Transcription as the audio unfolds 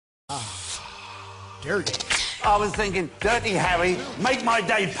Dirty. I was thinking, Dirty Harry, make my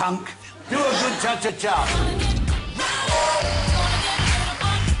day, punk. Do a good cha-cha-cha.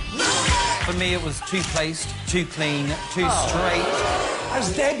 For me, it was too placed, too clean, too straight.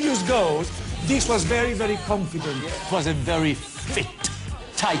 As debuts goes, this was very, very confident. It was a very fit,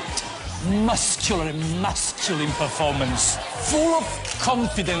 tight, muscular and masculine performance, full of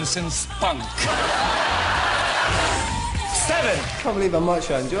confidence and spunk. 7. Can't believe how much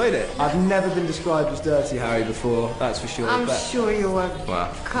I enjoyed it. I've never been described as Dirty Harry before, that's for sure. I'm sure you were.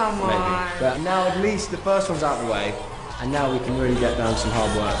 Well, come maybe. on. But now at least the first one's out of the way, and now we can really get down to some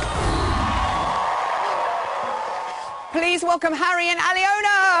hard work. Please welcome Harry and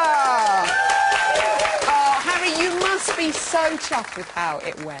Aliona! Oh, Harry, you must be so chuffed with how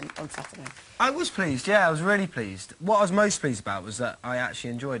it went on Saturday. I was pleased, yeah, I was really pleased. What I was most pleased about was that I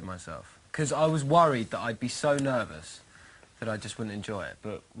actually enjoyed myself. Because I was worried that I'd be so nervous that I just wouldn't enjoy it.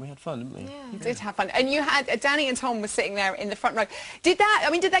 But we had fun, didn't we? Yeah, you did have fun. And you had, Danny and Tom were sitting there in the front row. Did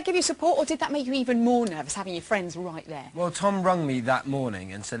that give you support, or did that make you even more nervous, having your friends right there? Well, Tom rung me that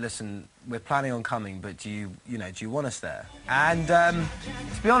morning and said, listen, we're planning on coming, but do you want us there? And, to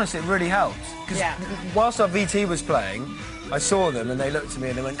be honest, it really helped. Because whilst our VT was playing, I saw them and they looked at me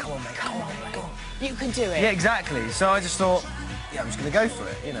and they went, come on, mate, come on, come on. You can do it. Yeah, exactly. So I just thought, yeah, I'm just going to go for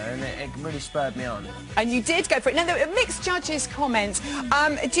it, you know, and it really spurred me on. And you did go for it. Now, there were mixed judges' comments.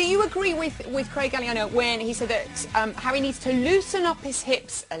 Do you agree with Craig Aliona when he said that Harry needs to loosen up his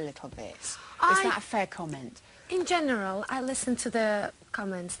hips a little bit? Is that a fair comment? In general, I listen to the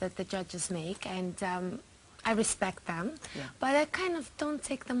comments that the judges make, and I respect them, but I kind of don't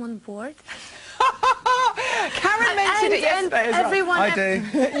take them on board. Karen mentioned it yesterday as well. Everyone I do.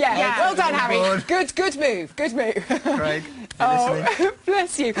 Yeah, well done, Harry. Good move, good move. Craig, oh,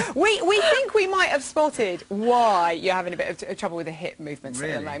 bless you. We think we might have spotted why you're having a bit of trouble with the hip movements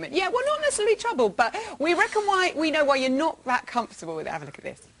at the moment. Yeah, well, not necessarily trouble, but we reckon we know why you're not that comfortable with it. Have a look at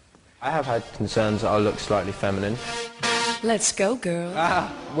this. I have had concerns that I look slightly feminine. Let's go, girl.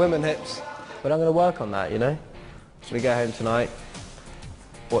 Women hips. But I'm going to work on that, you know? So we go home tonight,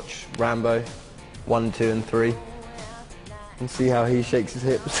 watch Rambo 1, 2 and 3, and see how he shakes his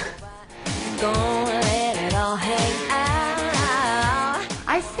hips.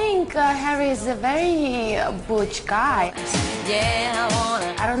 I think Harry is a very butch guy.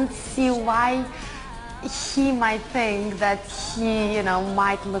 I don't see why he might think that he, you know,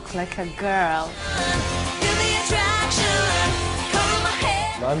 might look like a girl.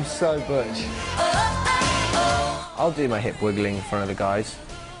 I'm so butch. I'll do my hip wiggling in front of the guys.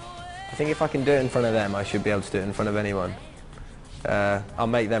 I think if I can do it in front of them, I should be able to do it in front of anyone. I'll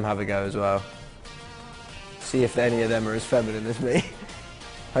make them have a go as well. See if any of them are as feminine as me.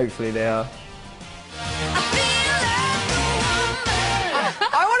 Hopefully they are.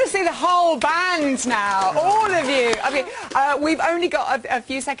 I want to see the whole band now, all of you. Okay, we've only got a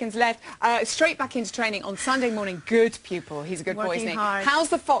few seconds left. Straight back into training on Sunday morning. Good pupil. He's a good boy, isn't he? Hard. How's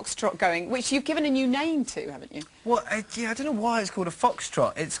the foxtrot going? Which you've given a new name to, haven't you? Well, yeah, I don't know why it's called a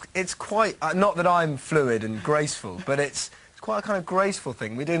foxtrot. It's quite, not that I'm fluid and graceful, but it's quite a kind of graceful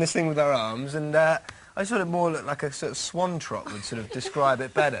thing. We're doing this thing with our arms, and I sort of more look like a sort of swan trot would sort of describe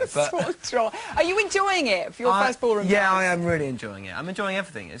it better. But Swan trot. Are you enjoying it for your first ballroom? Yeah, I am really enjoying it. I'm enjoying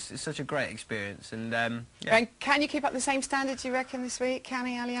everything. It's such a great experience, and yeah. And can you keep up the same standards, you reckon, this week, can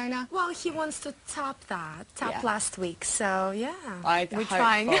he, Aliona? Well, he wants to top last week, so yeah, we're hopeful.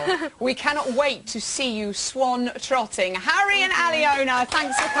 trying. We cannot wait to see you swan trotting. Harry and Aliona,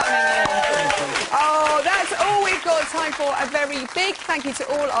 thanks for coming in. Oh, that's all we've got time for. A very big thank you to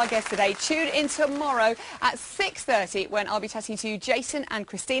all our guests today. Tune in tomorrow at 6:30 when I'll be chatting to Jason and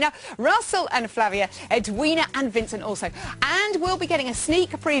Christina, Russell and Flavia, Edwina and Vincent also. And we'll be getting a sneak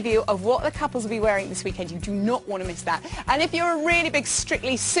preview of what the couples will be wearing this weekend. You do not want to miss that. And if you're a really big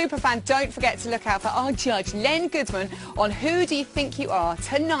Strictly super fan, don't forget to look out for our judge, Len Goodman, on Who Do You Think You Are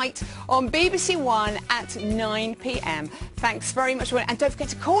tonight on BBC One at 9 p.m. Thanks very much for it. And don't forget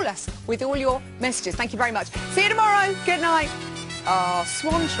to call us with all your messages. Thank you very much. See you tomorrow. Good night. Oh,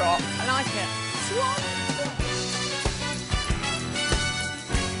 swan trot. I like it. Swan